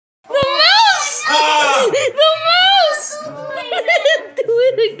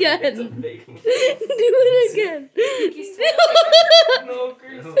again. It's a fake one. Do it again. No,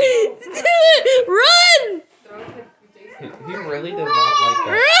 Chris. Do it. Run. He really does not like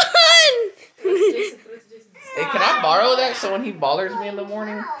that. Run. Hey, can I borrow that so when he bothers me in the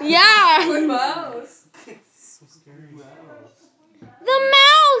morning? Yeah. Mouse. So scary. The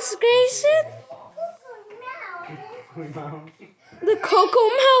mouse, Grayson. The Coco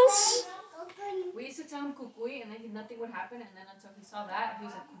Mouse. We used to tell him Kukui, and then nothing would happen, and then until he saw that, he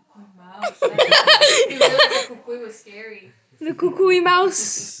was like, Kukui mouse. He realized that Kukui was scary. The Kukui Mouse.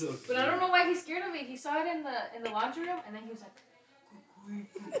 So But I don't know why he's scared of it. He saw it in the laundry room, and then he was like, Kukui.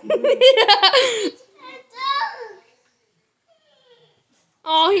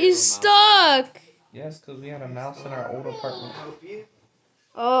 Oh, he's stuck. Yes, because we had a mouse in our old apartment. Help you?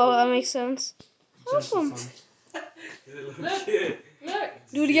 Oh, that makes sense. Awesome. Look. Look.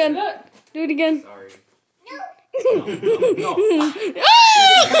 Do it again. Look. Do it again. Sorry.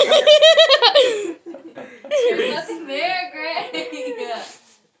 There's nothing there, Greg.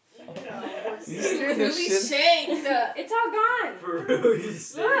 You You're see really this shit? shanked. It's all gone. For real, you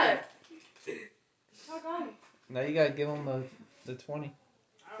said. Look. It's all gone. Now you gotta give him the 20.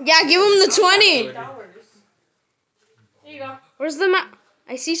 Yeah, give him the 20. $8. There you go. Where's the map?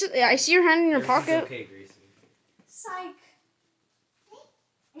 I see your hand in your Yours is pocket. Okay, Grayson. Psych.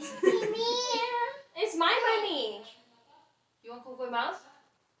 It's my money. You want Kukui Mouse?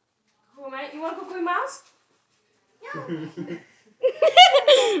 You want Kukui Mouse?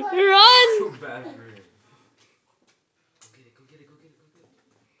 Run! So bad for him. Go get it.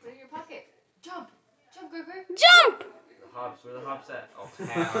 Put it in your pocket. Jump, Gregor. Jump! The hops, where the hops at? Oh,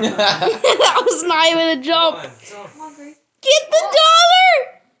 That was not even a jump. Come on, Greg. Get the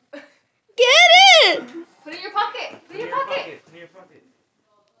dollar! Get it! Put it in your pocket. Put it in your pocket. Put it in your pocket.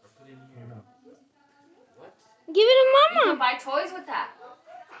 Or put it in here. What? Give it to You can Mama. buy toys with that.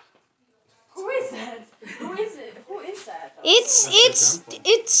 Who is that? Who is it? Who is that?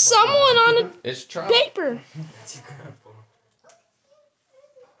 It's someone on a It's Trump. paper. That's your grandpa.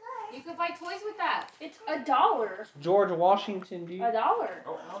 You can buy toys with that. It's $1. George Washington, dude. $1.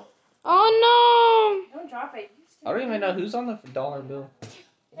 Oh, Oh Don't drop it. I don't even know who's on the dollar bill.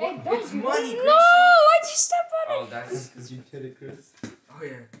 Hey, what? don't It's do money, no! Chris. No! Why'd you step on Oh, it? that's because you did it, Chris. Oh, yeah.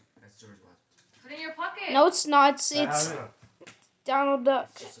 That's George Washington. Put it in your pocket. No, it's not. It's Donald Duck.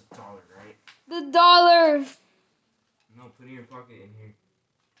 It's $1, right? The dollar. No, put it in your pocket in here.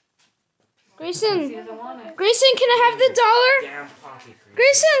 He Grayson. doesn't want it. Grayson, can I have the dollar? Damn pocket, Chris.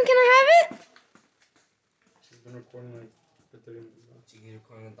 Grayson, can I have it? She's been recording like for 30 minutes now. You get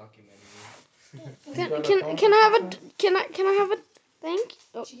recording a documentary. Can I have a can I have a thank you?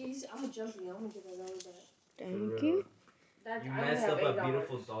 Oh, Jeez, I'm gonna jump you. I'm gonna give $1 back. thank you. That, You I only messed have up a $8.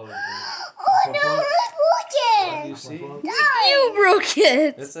 beautiful dollar, Oh no, I You see? broke it. You broke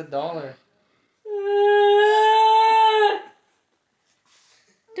it. It's $1.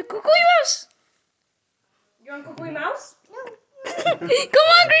 The Kukui Mouse. You want Kukui Mouse? Come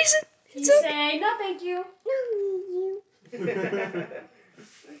on, Grayson. You It's okay. say no, thank you. dude.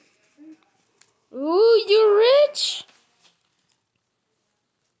 Ooh, you're rich.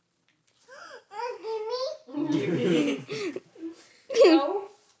 Give me. No,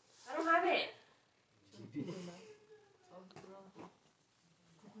 I don't have it.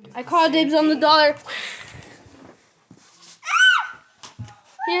 I call dibs on the dollar.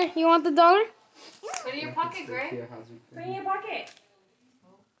 Here, you want the dollar? Put it in your pocket, Greg. Put it in your pocket.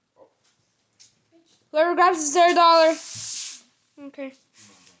 Whoever grabs is their dollar. Okay.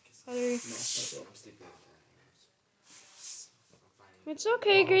 It's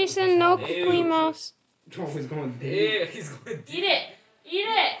okay, Grayson. No Kukui Mouse. Always going deep. Yeah, he's going deep. Eat it. Eat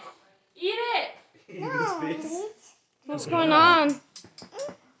it. Eat it. In his face. What's going on? Eat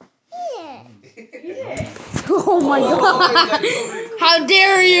it. Oh my god. How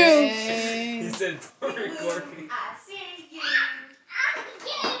dare you? He said, don't record me. I see you.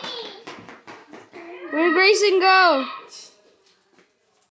 Where'd Grayson go?